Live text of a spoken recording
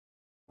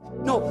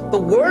No, the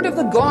word of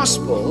the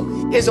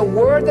gospel is a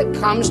word that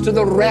comes to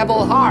the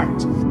rebel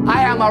heart.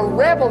 I am a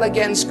rebel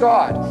against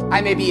God. I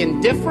may be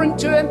indifferent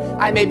to him,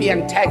 I may be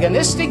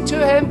antagonistic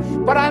to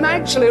him, but I'm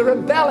actually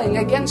rebelling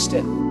against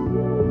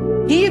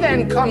him. He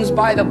then comes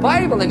by the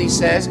Bible and he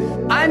says,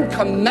 I'm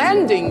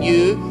commanding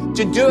you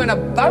to do an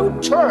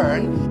about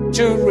turn,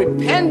 to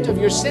repent of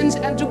your sins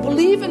and to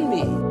believe in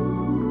me.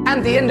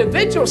 And the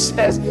individual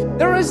says,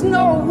 there is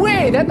no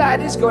way that that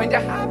is going to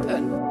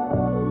happen.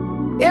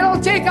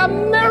 It'll take a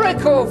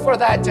miracle for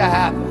that to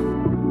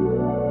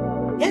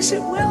happen. Yes,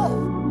 it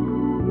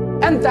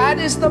will. And that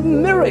is the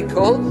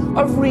miracle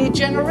of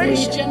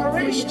regeneration.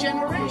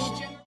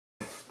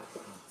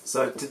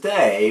 So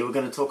today we're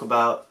going to talk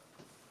about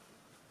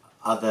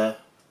other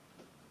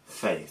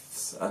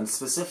faiths, and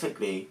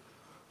specifically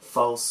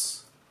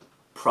false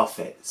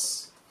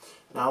prophets.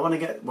 Now I want to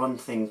get one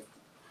thing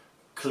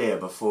clear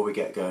before we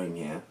get going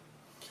here.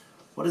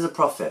 What is a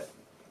prophet?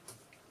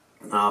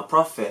 Now, a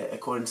prophet,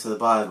 according to the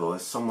Bible,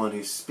 is someone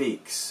who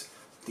speaks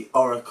the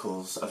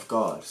oracles of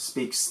God,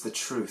 speaks the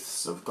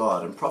truths of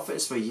God. And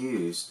prophets were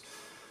used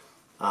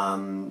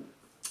in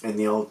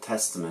the Old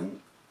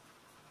Testament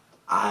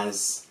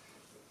as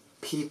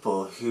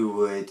people who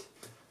would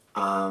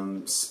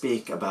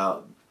speak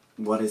about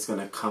what is going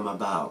to come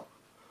about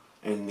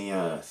in the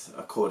earth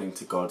according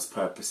to God's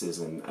purposes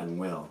and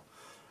will.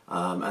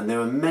 And there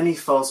were many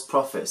false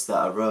prophets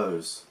that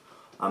arose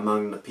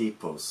among the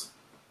peoples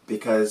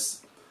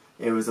because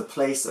it was a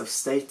place of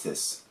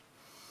status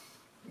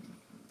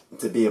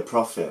to be a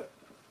prophet.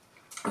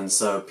 And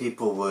so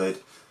people would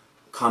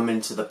come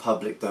into the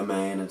public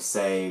domain and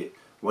say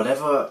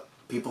whatever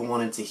people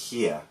wanted to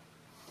hear.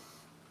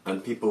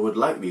 And people would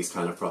like these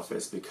kind of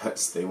prophets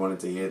because they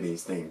wanted to hear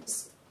these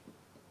things.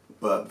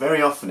 But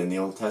very often in the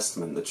Old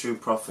Testament, the true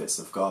prophets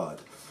of God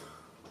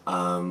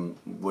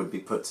would be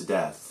put to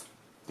death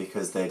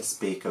because they'd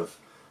speak of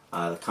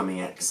the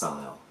coming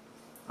exile,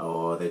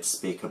 or they'd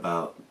speak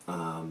about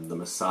the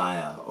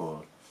Messiah,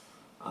 or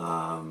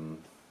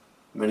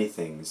many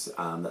things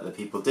that the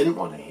people didn't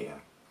want to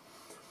hear.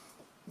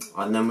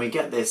 And then we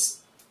get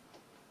this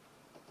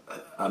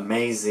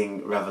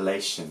amazing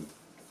revelation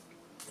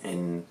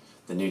in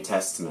the New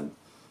Testament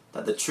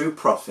that the true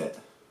prophet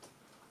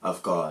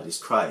of God is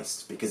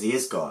Christ, because he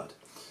is God.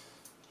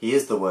 He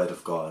is the Word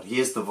of God. He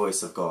is the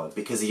voice of God,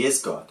 because he is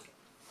God.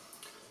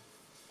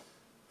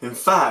 In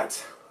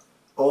fact,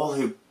 all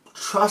who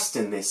trust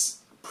in this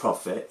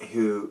prophet,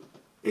 who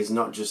is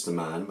not just a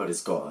man but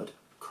is God,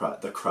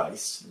 the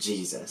Christ,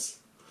 Jesus,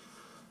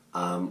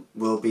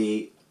 will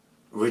be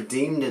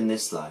redeemed in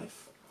this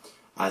life,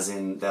 as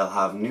in they'll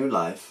have new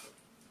life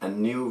and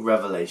new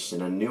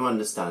revelation and new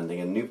understanding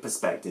and new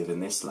perspective in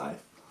this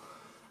life,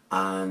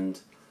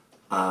 and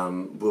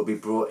will be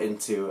brought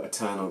into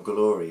eternal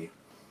glory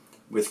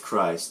with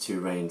Christ, who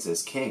reigns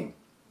as King.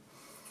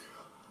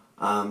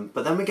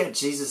 But then we get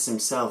Jesus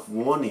himself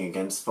warning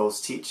against false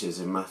teachers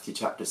in Matthew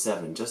chapter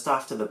 7, just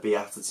after the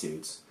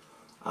Beatitudes,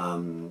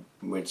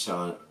 which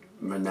are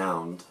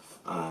renowned,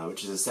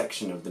 which is a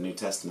section of the New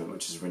Testament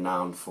which is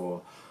renowned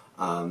for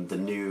the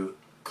new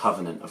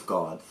covenant of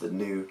God, the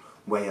new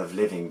way of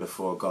living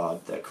before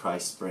God that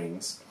Christ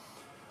brings.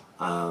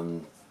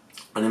 And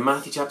in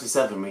Matthew chapter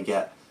 7 we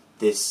get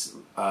this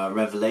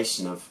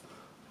revelation of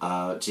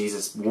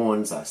Jesus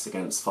warns us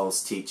against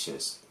false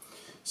teachers.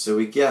 So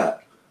we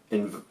get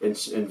in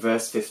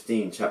verse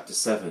 15, chapter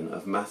 7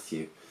 of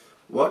Matthew,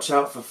 "Watch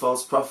out for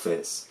false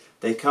prophets.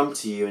 They come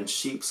to you in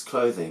sheep's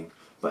clothing,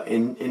 but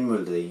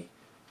inwardly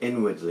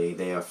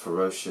they are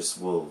ferocious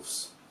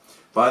wolves.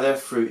 By their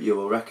fruit you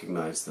will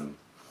recognize them.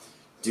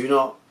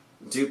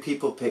 Do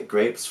people pick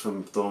grapes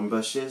from thorn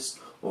bushes,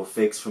 or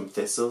figs from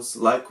thistles?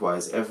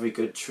 Likewise, every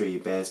good tree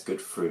bears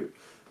good fruit,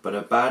 but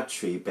a bad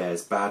tree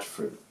bears bad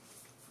fruit."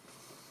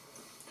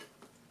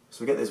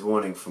 So we get this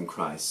warning from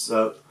Christ.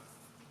 So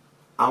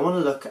I want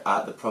to look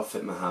at the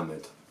Prophet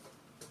Muhammad.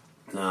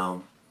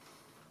 Now,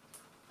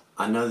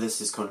 I know this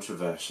is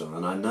controversial,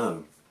 and I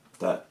know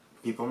that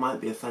people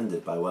might be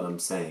offended by what I'm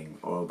saying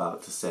or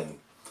about to say.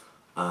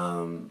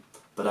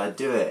 But I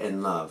do it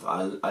in love.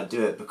 I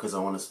do it because I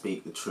want to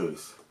speak the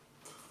truth.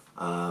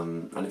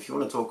 And if you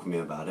want to talk with me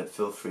about it,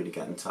 feel free to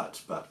get in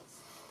touch. But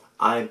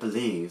I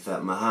believe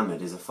that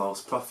Muhammad is a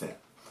false prophet,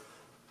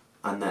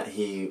 and that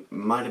he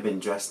might have been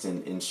dressed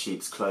in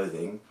sheep's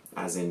clothing,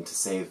 as in to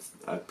save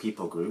a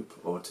people group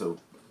or to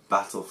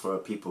battle for a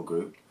people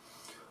group,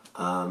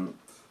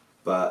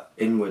 but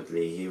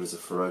inwardly he was a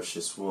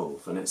ferocious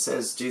wolf. And it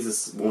says,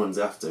 Jesus warns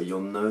after,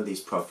 "You'll know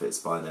these prophets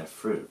by their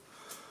fruit."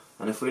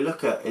 And if we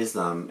look at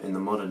Islam in the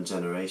modern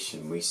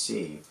generation, we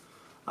see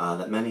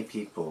that many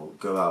people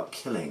go out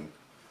killing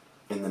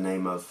in the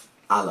name of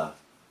Allah,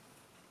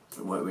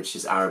 which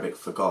is Arabic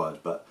for God.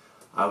 But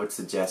I would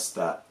suggest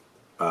that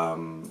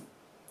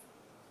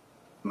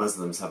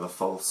Muslims have a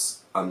false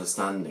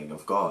understanding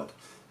of God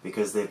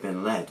because they've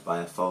been led by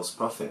a false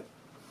prophet,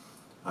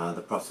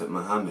 the Prophet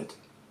Muhammad.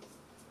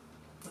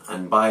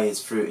 And by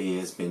his fruit he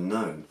has been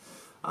known.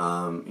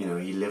 You know,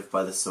 he lived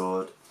by the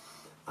sword.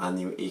 and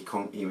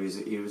he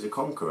was a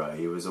conqueror.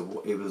 He was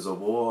a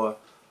war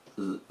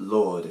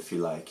lord, if you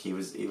like. He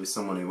was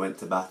someone who went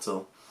to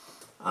battle,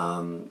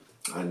 and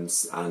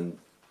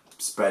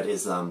spread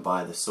Islam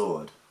by the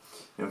sword.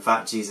 In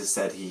fact, Jesus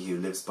said, "He who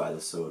lives by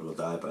the sword will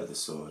die by the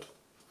sword."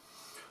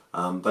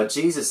 But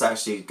Jesus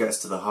actually gets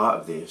to the heart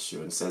of the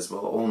issue and says,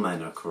 well, all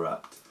men are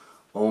corrupt.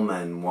 All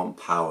men want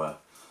power.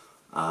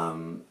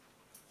 And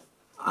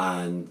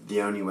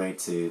the only way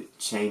to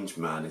change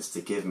man is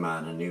to give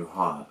man a new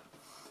heart.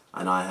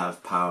 And I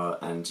have power,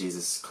 and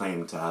Jesus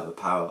claimed to have a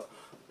power,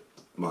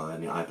 well,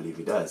 and I believe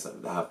he does,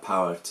 have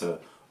power to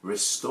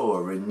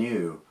restore,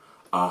 renew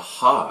our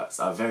hearts,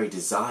 our very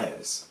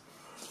desires.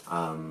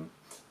 And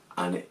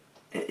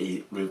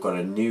we've got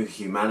a new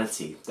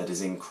humanity that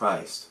is in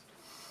Christ.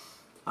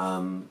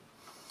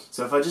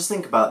 So if I just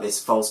think about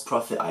this false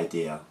prophet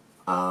idea,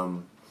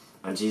 and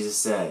Jesus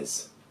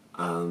says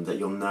that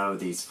you'll know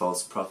these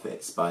false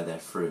prophets by their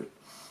fruit.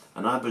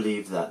 And I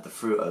believe that the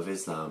fruit of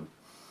Islam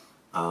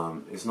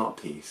is not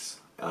peace,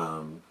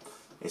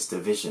 it's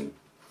division.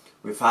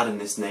 We've had in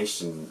this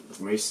nation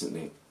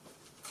recently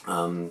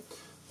the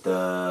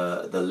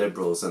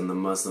liberals and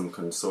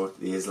the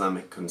the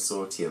Islamic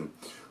consortium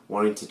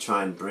wanting to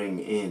try and bring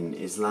in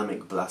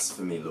Islamic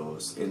blasphemy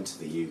laws into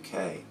the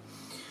UK.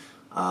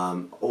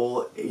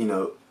 Or, you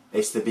know,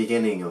 it's the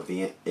beginning of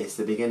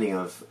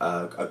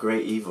a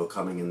great evil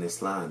coming in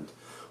this land,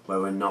 where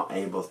we're not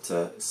able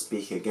to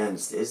speak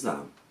against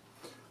Islam.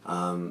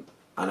 And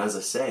as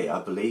I say,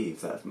 I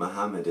believe that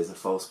Muhammad is a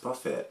false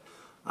prophet,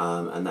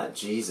 and that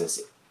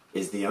Jesus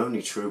is the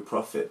only true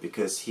prophet,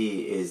 because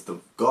he is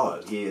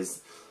God. He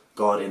is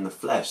God in the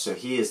flesh, so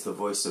he is the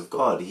voice of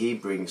God. He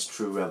brings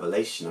true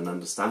revelation and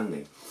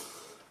understanding,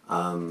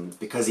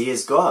 because he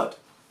is God.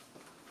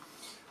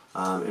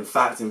 In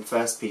fact, in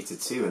 1 Peter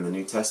 2 in the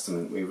New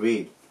Testament we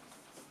read,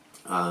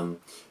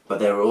 but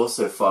there are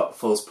also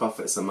false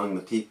prophets among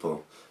the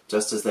people,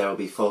 just as there will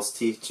be false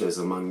teachers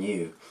among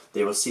you.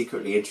 They will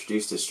secretly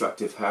introduce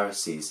destructive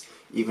heresies,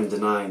 even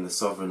denying the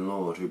sovereign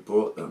Lord who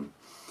brought them,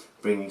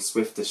 bringing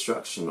swift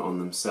destruction on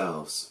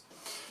themselves.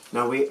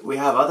 Now we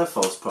have other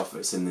false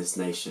prophets in this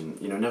nation,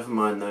 you know, never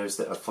mind those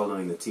that are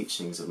following the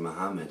teachings of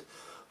Muhammad.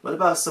 What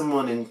about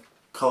someone in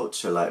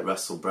culture like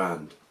Russell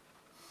Brand?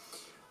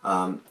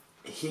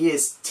 He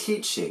is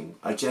teaching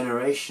a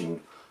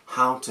generation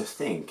how to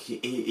think.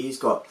 He's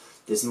got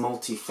this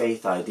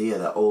multi-faith idea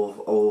that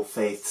all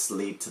faiths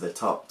lead to the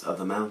top of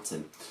the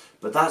mountain.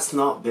 But that's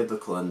not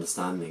biblical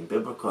understanding.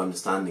 Biblical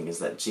understanding is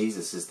that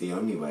Jesus is the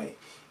only way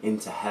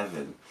into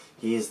heaven.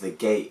 He is the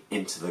gate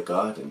into the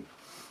garden.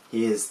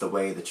 He is the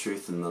way, the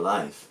truth, and the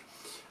life.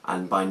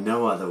 And by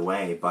no other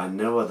way, by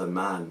no other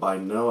man, by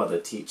no other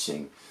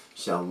teaching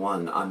shall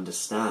one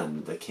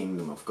understand the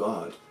kingdom of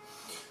God.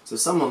 So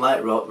someone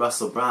like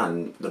Russell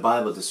Brand, the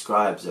Bible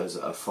describes as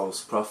a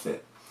false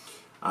prophet.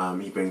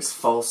 He brings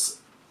false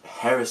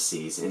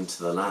heresies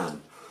into the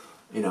land.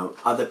 You know,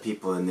 other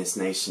people in this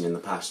nation in the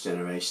past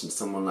generation,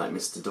 someone like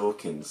Mr.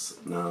 Dawkins,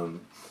 who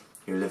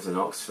lived in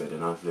Oxford,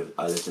 and I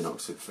lived in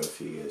Oxford for a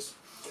few years,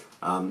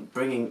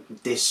 bringing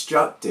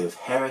destructive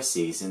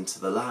heresies into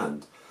the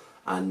land.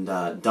 And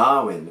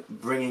Darwin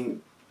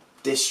bringing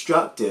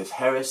destructive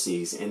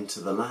heresies into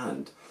the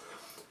land.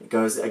 It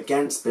goes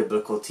against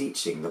biblical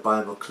teaching. The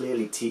Bible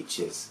clearly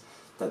teaches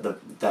that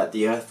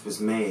the earth was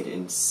made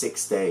in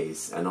 6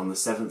 days, and on the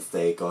 7th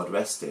day God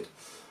rested,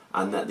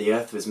 and that the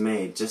earth was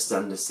made just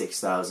under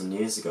 6,000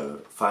 years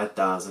ago,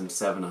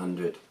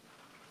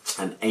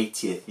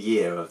 5,780th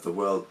year of the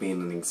world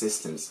being in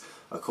existence,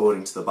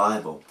 according to the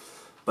Bible.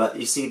 But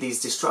you see,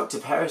 these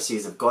destructive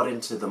heresies have got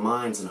into the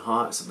minds and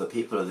hearts of the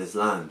people of this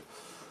land,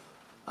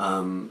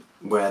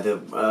 where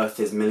the earth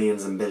is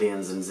millions and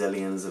billions and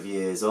zillions of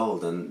years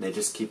old, and they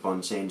just keep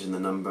on changing the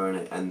number,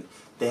 and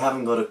they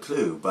haven't got a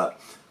clue. But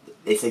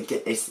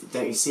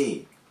don't you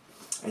see,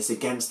 it's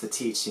against the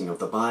teaching of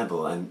the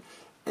Bible, and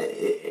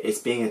it's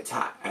being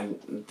attacked,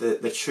 and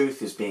the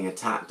truth is being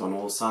attacked on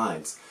all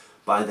sides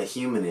by the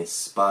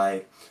humanists,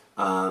 by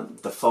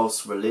the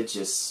false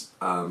religious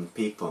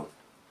people.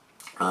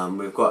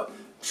 We've got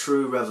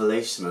true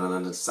revelation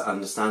and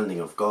understanding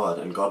of God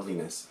and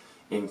godliness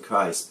in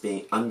Christ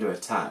being under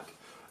attack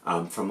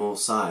from all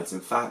sides.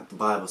 In fact, the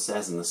Bible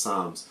says in the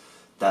Psalms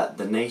that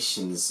the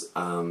nations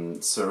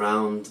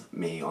surround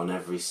me on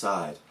every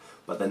side,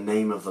 but the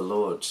name of the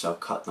Lord shall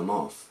cut them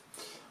off.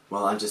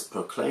 Well, I just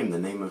proclaim the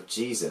name of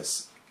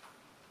Jesus,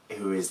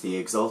 who is the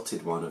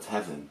exalted one of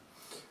heaven,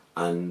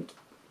 and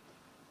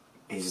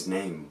his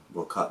name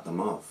will cut them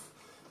off.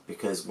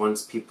 Because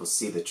once people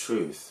see the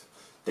truth,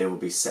 they will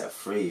be set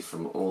free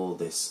from all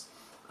this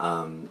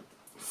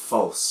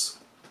false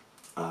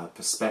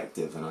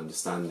perspective and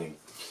understanding.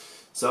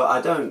 So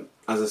I don't,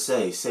 as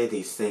I say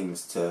these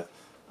things to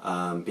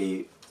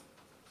be,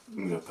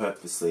 you know,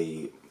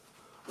 purposely.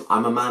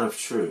 I'm a man of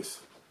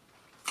truth,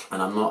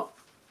 and I'm not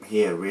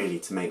here really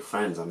to make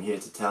friends. I'm here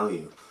to tell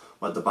you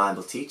what the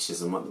Bible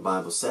teaches and what the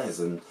Bible says,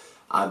 and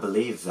I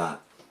believe that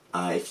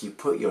if you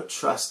put your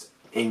trust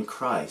in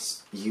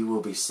Christ, you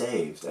will be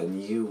saved,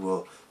 and you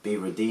will be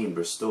redeemed,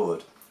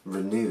 restored,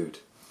 renewed.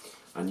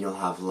 and you'll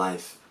have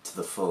life to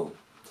the full.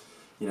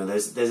 You know,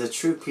 there's a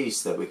true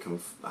peace that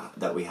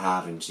we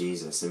have in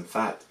Jesus. In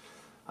fact,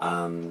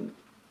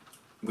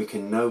 we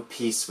can know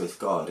peace with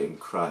God in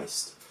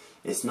Christ.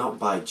 It's not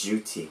by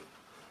duty.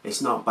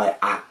 It's not by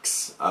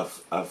acts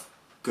of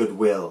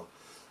goodwill.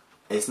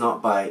 It's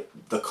not by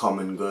the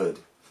common good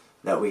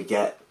that we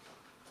get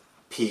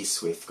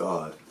peace with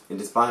God. It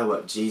is by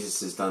what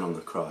Jesus has done on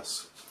the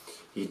cross.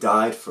 He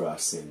died for our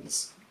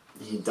sins.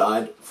 He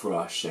died for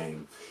our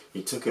shame.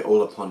 He took it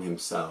all upon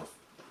himself.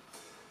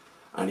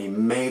 And he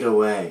made a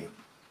way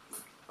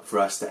for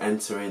us to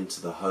enter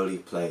into the holy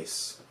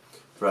place,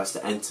 for us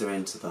to enter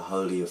into the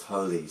Holy of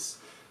Holies,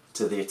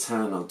 to the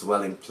eternal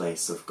dwelling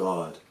place of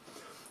God.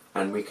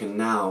 And we can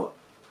now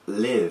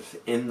live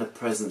in the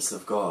presence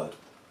of God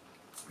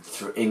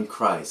in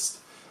Christ.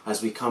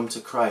 As we come to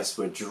Christ,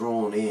 we're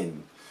drawn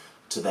in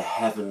to the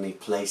heavenly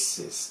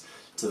places,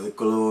 to the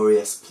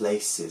glorious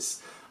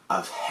places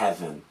of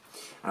heaven.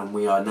 And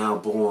we are now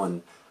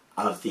born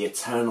of the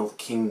eternal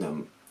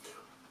kingdom,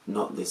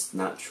 not this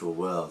natural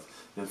world.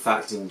 In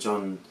fact, in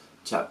John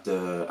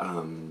chapter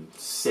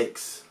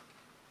 6,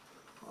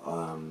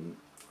 or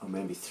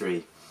maybe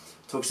 3,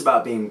 talks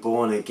about being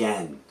born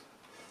again.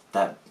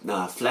 That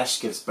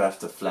flesh gives birth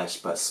to flesh,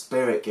 but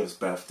spirit gives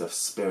birth to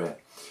spirit.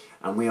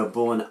 And we are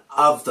born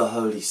of the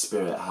Holy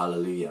Spirit,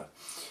 hallelujah.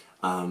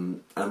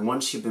 And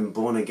once you've been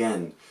born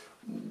again,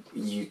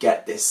 you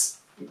get this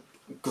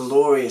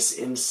glorious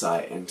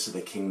insight into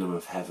the kingdom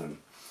of heaven.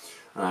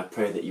 And I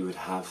pray that you would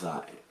have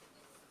that.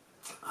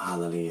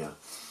 Hallelujah.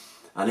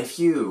 And if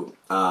you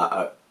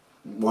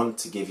want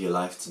to give your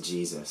life to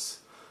Jesus,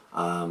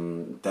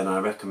 then I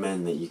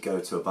recommend that you go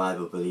to a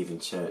Bible-believing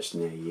church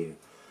near you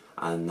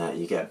and that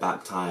you get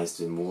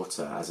baptized in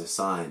water as a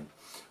sign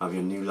of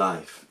your new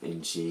life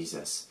in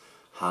Jesus.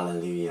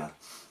 Hallelujah.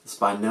 It's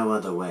by no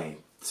other way.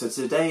 So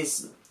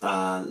today's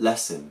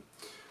lesson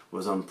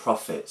was on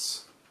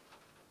prophets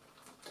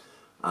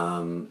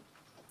and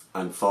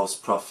false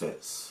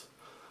prophets.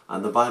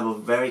 And the Bible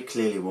very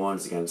clearly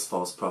warns against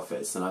false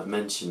prophets. And I've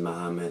mentioned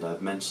Muhammad,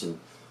 I've mentioned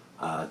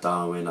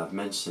Darwin, I've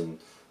mentioned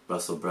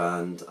Russell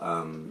Brand.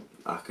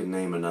 I could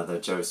name another.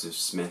 Joseph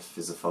Smith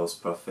is a false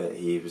prophet.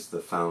 He was the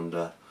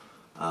founder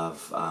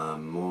of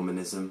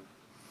Mormonism,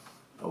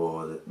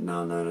 or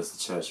now known as the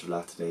Church of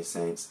Latter-day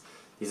Saints.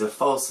 These are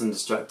false and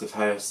destructive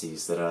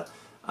heresies that are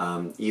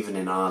even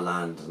in our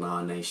land and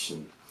our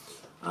nation.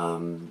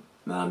 And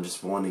I'm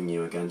just warning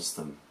you against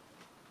them.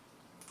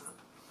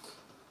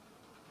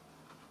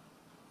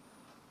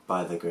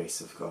 By the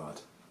grace of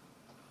God,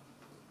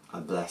 I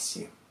bless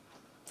you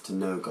to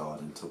know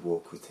God and to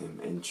walk with him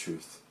in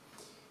truth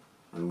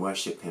and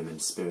worship him in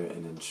spirit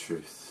and in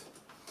truth.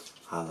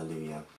 Hallelujah.